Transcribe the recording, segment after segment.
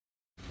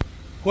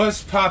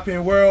What's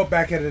poppin' world?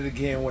 Back at it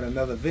again with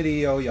another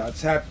video. Y'all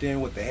tapped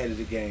in with the Head of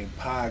the Game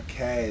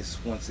podcast.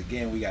 Once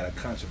again, we got a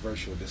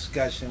controversial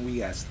discussion we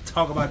got to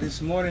talk about this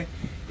morning.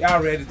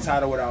 Y'all read the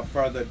title. Without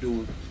further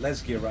ado,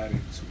 let's get right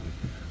into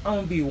it. I'm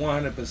gonna be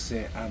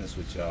 100% honest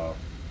with y'all.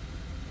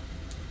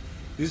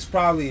 This is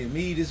probably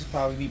me. This is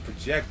probably me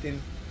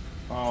projecting.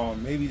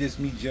 Maybe this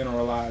me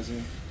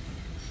generalizing.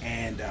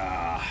 And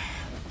I'm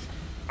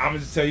gonna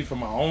just tell you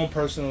from my own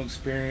personal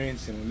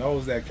experience, and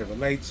those that can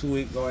relate to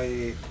it, go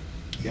ahead.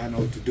 Y'all know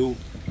what to do.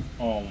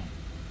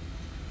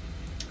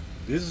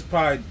 This is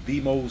probably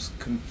the most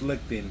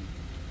conflicting,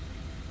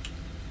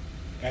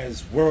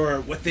 as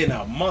we're within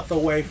a month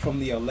away from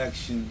the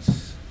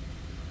elections,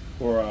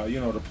 or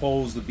the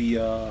polls to be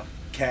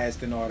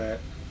cast and all that.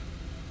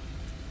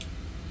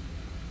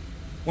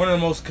 One of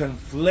the most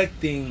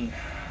conflicting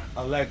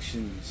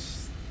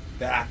elections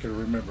that I can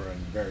remember in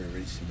very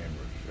recent memory,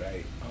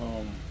 right?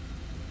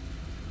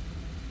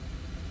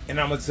 And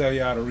I'm gonna tell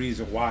y'all the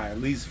reason why,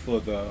 at least for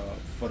the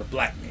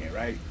black man,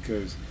 right?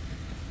 Because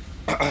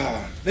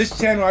this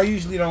channel, I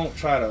usually don't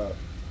try to,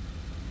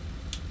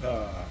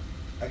 I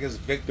guess,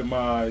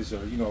 victimize or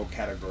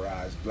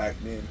categorize black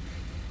men.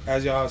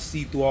 As y'all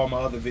see through all my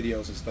other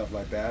videos and stuff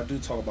like that, I do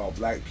talk about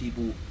black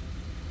people.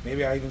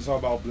 Maybe I even talk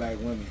about black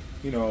women,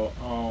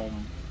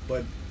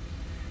 but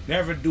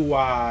never do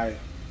I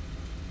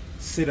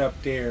sit up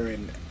there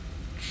and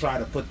try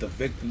to put the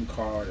victim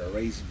card or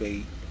race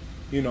bait.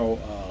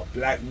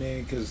 Black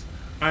men, because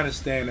I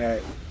understand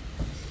that,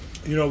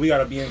 we got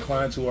to be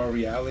inclined to our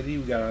reality.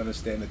 We got to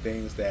understand the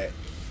things that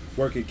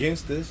work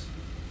against us.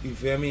 You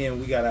feel me?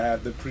 And we got to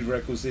have the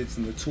prerequisites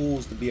and the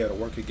tools to be able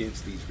to work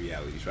against these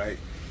realities, right?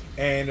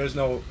 And there's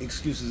no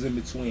excuses in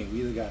between. We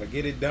either got to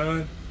get it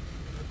done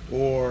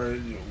or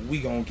we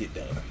going to get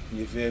done.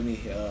 You feel me?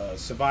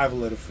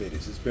 Survival of the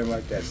fittest. It's been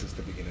like that since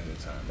the beginning of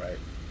the time, right?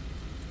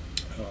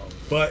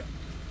 But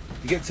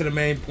to get to the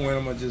main point,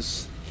 I'm going to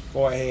just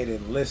go ahead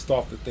and list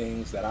off the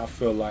things that I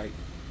feel like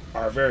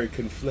are very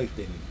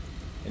conflicting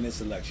in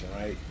this election,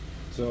 right?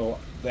 So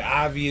the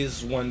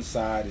obvious one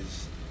side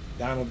is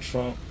Donald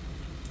Trump.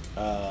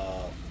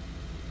 I'm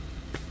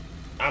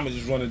gonna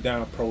just run it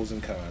down, pros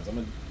and cons. I'm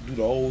gonna do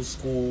the old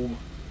school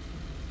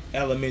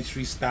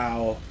elementary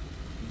style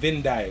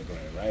Venn diagram,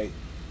 right?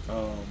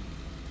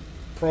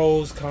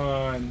 Pros,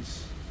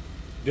 cons,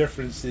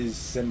 differences,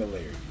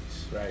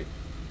 similarities, right?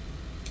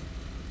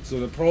 So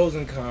the pros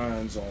and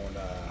cons on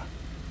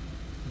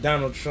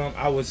Donald Trump,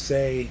 I would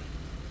say,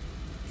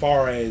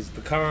 far as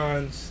the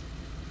cons,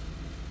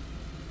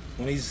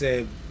 when he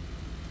said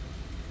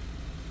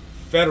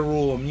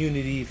federal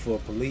immunity for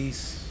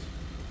police,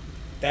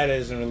 that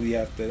doesn't really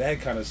have to,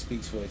 that kind of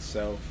speaks for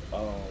itself.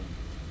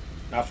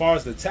 Now, as far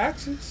as the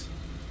taxes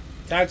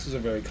are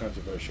very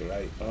controversial,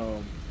 right?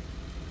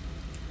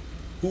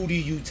 Who do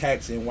you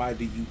tax and why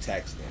do you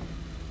tax them?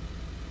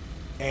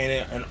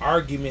 And an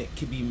argument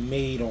can be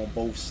made on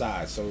both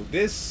sides. So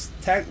this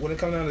tax, when it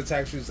comes down to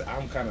taxes,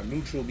 I'm kind of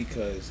neutral,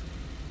 because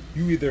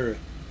you either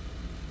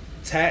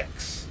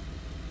tax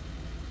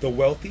the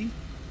wealthy,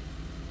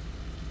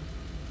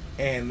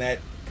 and that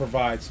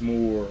provides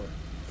more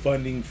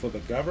funding for the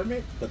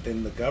government, but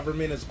then the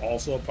government is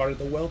also a part of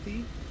the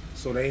wealthy,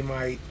 so they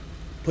might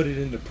put it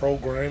into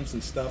programs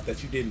and stuff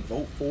that you didn't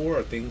vote for,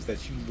 or things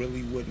that you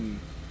really wouldn't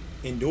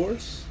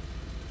endorse,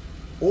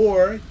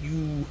 or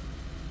you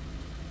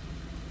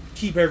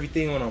keep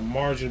everything on a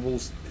marginal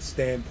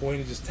standpoint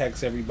and just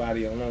tax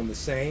everybody along the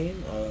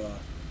same.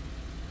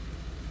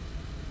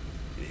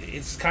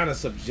 It's kind of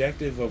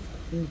subjective of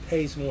who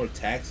pays more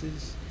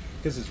taxes,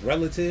 because it's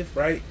relative,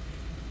 right?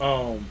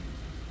 I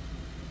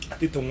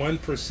think the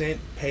 1%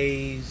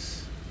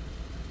 pays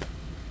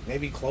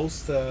maybe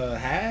close to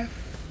half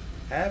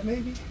of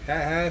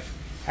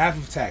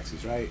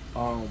taxes, right?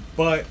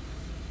 But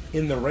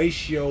in the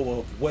ratio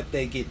of what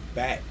they get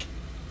back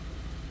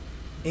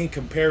in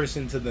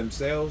comparison to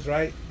themselves,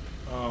 right?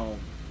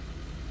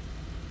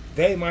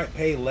 They might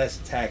pay less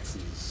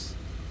taxes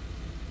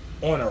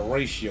on a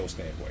ratio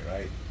standpoint,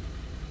 right?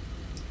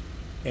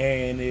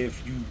 And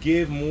if you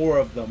give more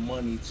of the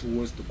money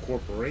towards the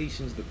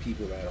corporations, the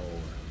people that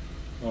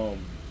are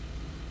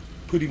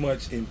pretty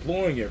much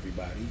employing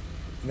everybody,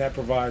 and that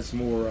provides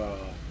more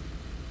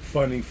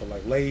funding for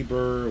like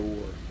labor,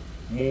 or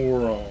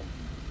more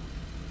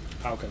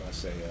how can I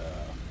say,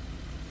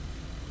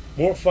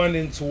 more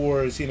funding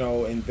towards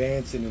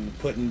advancing and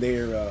putting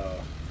their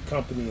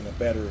company in a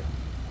better,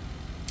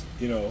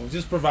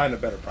 just providing a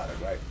better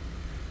product, right?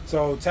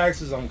 So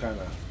taxes, I'm kind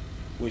of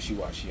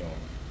wishy-washy on.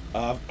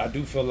 I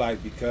do feel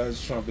like,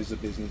 because Trump is a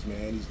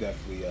businessman, he's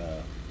definitely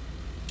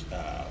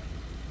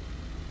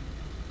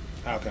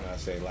how can I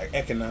say, like,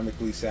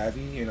 economically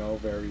savvy,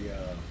 very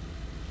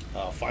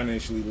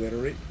financially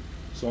literate.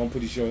 So I'm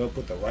pretty sure he'll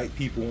put the right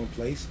people in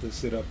place to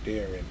sit up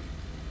there and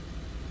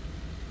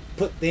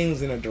put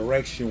things in a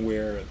direction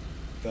where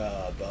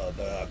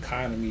the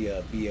economy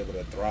be able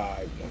to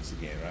thrive once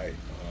again, right?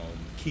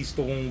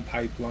 Keystone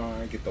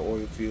Pipeline, get the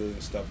oil field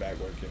and stuff back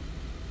working,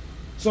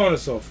 so on and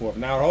so forth.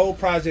 Now the whole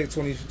Project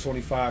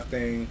 2025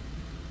 thing,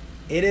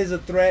 it is a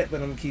threat,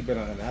 but I'm keeping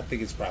it on. I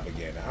think it's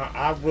propaganda.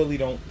 I really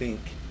don't think,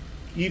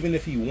 even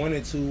if he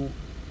wanted to,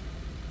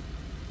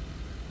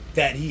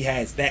 that he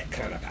has that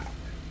kind of power.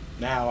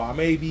 Now, I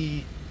may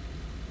be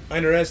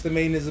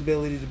underestimating his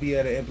ability to be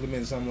able to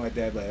implement something like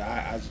that, but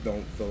I just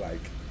don't feel like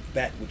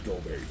that would go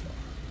very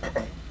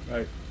far.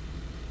 Right?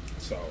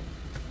 So,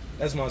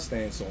 that's my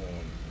stance on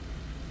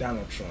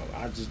Donald Trump.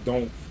 I just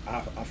don't,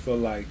 I feel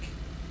like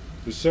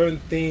there's certain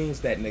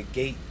things that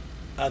negate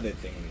other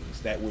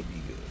things that would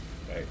be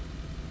good, right?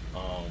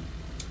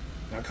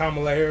 Now,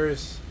 Kamala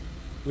Harris,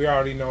 we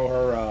already know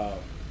her,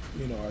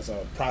 as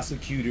a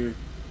prosecutor,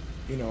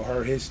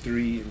 her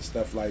history and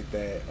stuff like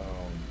that.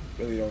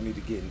 Really don't need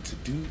to get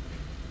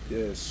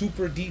into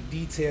super deep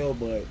detail,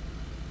 but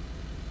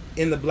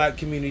in the black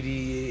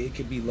community, it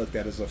could be looked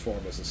at as a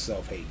form of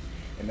self-hate.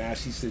 And now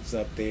she sits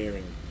up there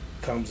and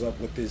comes up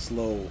with this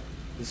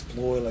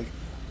ploy like,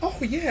 oh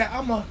yeah,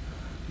 I'm a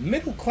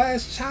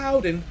middle-class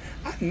child and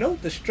I know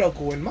the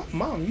struggle and my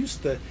mom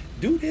used to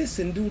do this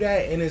and do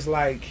that, and it's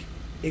like,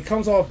 it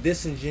comes off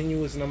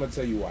disingenuous, and I'm gonna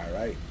tell you why,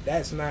 right?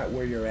 That's not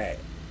where you're at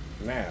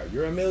now.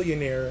 You're a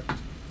millionaire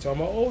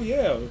talking about, oh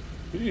yeah,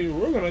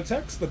 we're gonna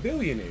tax the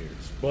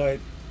billionaires, but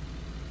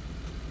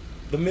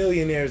the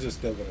millionaires are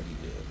still gonna be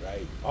good,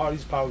 right? All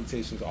these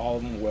politicians, all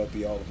of them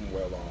wealthy, all of them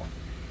well off,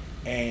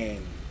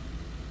 and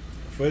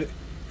for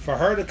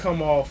her to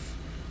come off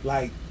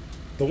like,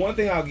 the one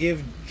thing I'll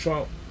give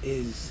Trump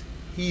is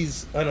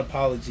he's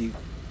unapologetically,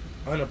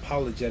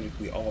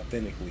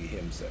 authentically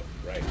himself,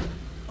 right?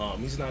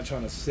 He's not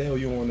trying to sell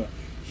you on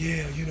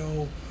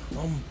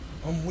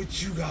I'm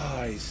with you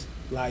guys.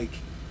 Like,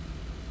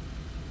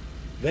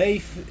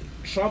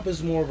 Trump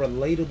is more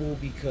relatable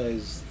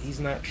because he's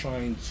not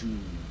trying to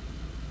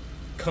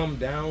come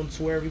down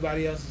to where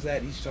everybody else is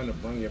at. He's trying to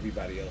bring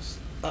everybody else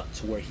up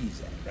to where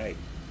he's at, right?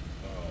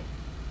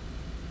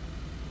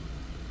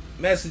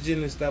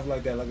 Messaging and stuff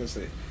like that, like I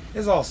said,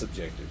 it's all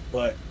subjective.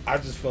 But I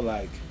just feel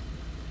like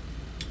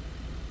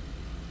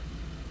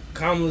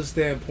Kamala's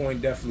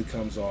standpoint definitely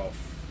comes off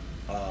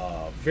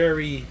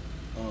very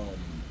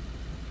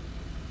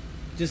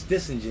just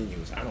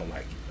disingenuous. I don't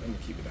like it. I'm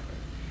gonna keep it on.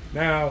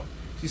 Now,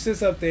 she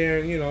sits up there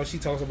and she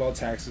talks about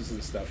taxes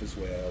and stuff as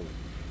well.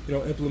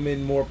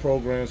 Implementing more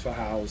programs for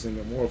housing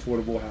and more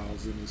affordable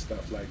housing and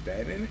stuff like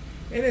that. And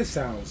it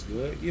sounds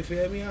good. You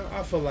feel me?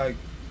 I feel like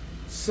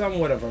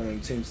somewhat of her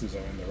intentions are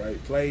in the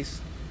right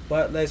place,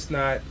 but let's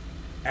not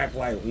act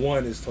like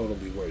one is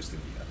totally worse than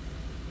the other.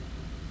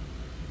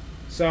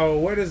 So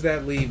where does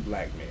that leave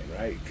black men,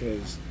 right?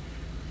 Because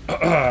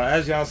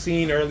as y'all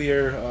seen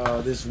earlier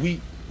this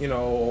week,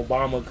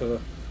 Obama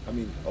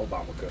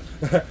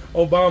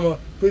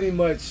pretty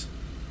much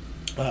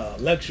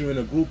lecturing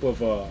a group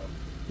of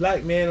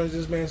black men on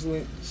just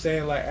basically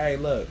saying like, hey,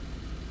 look,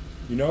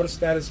 the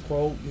status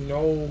quo,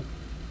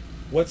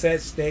 what's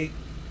at stake,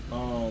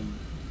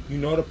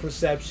 the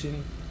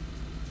perception,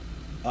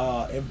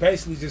 and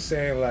basically just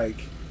saying like,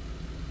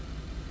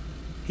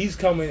 he's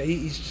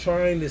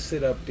trying to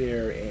sit up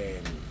there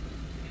and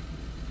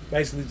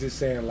basically just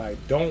saying like,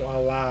 don't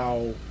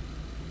allow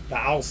the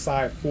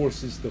outside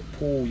forces to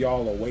pull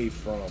y'all away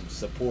from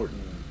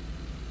supporting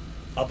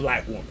a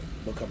black woman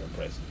becoming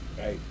president,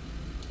 right?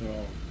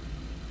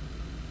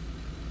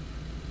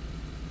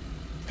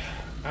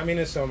 I mean,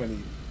 there's so many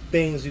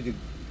things you could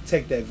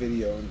take that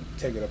video and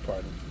take it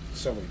apart in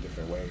so many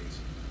different ways.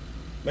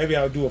 Maybe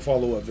I'll do a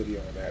follow-up video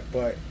on that,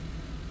 but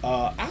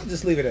I'll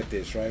just leave it at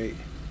this, right?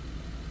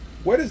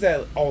 Where does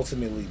that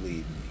ultimately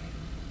leave me?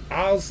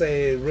 I'll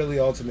say it really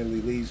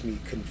ultimately leaves me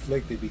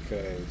conflicted,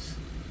 because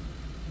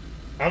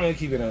I'm going to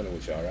keep it honest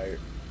with y'all, right?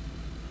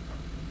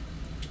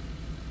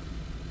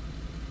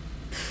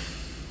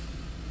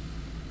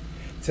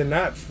 To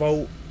not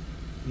vote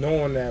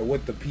knowing that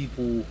what the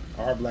people,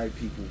 our black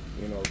people,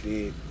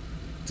 did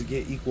to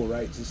get equal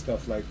rights and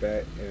stuff like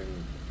that,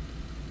 and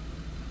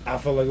I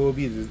feel like it would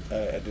be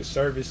a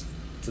disservice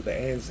to the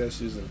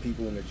ancestors and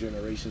people in the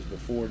generations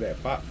before that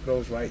fought for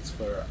those rights,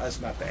 for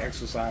us not to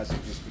exercise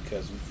it just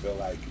because we feel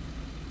like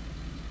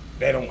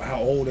they don't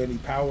hold any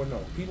power. No,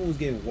 people was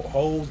getting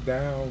hosed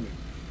down and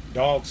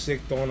dog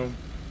sicked on them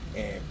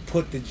and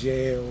put to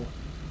jail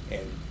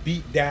and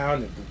beat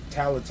down and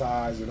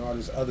brutalized and all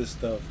this other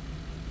stuff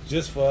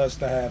just for us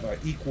to have an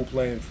equal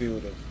playing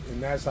field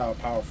and that's how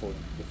powerful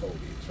the vote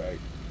is, right?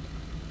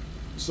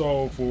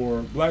 So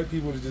for black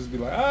people to just be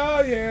like,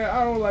 oh yeah,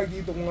 I don't like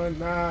either one,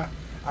 nah,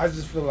 I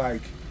just feel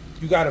like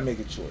you got to make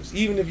a choice.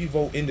 Even if you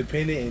vote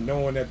independent and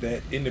knowing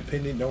that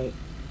independent don't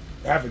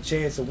have a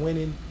chance of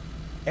winning,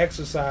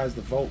 exercise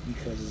the vote,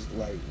 because it's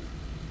like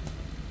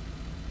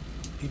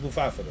people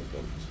fight for those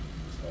votes.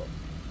 So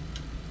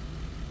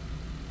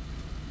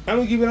I'm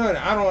gonna keep it on.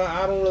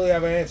 I don't really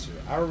have an answer.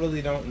 I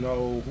really don't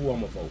know who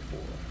I'm gonna vote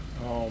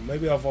for.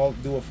 Maybe I'll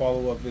do a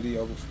follow-up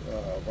video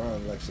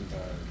around election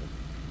time.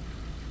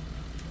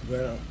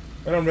 But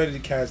when I'm ready to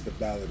cast the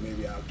ballot,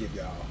 maybe I'll give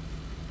y'all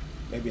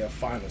maybe a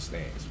final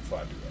stance before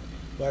I do that.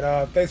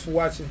 But thanks for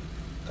watching.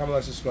 Comment,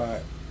 like,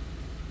 subscribe.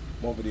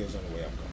 More videos on the way. I'm coming.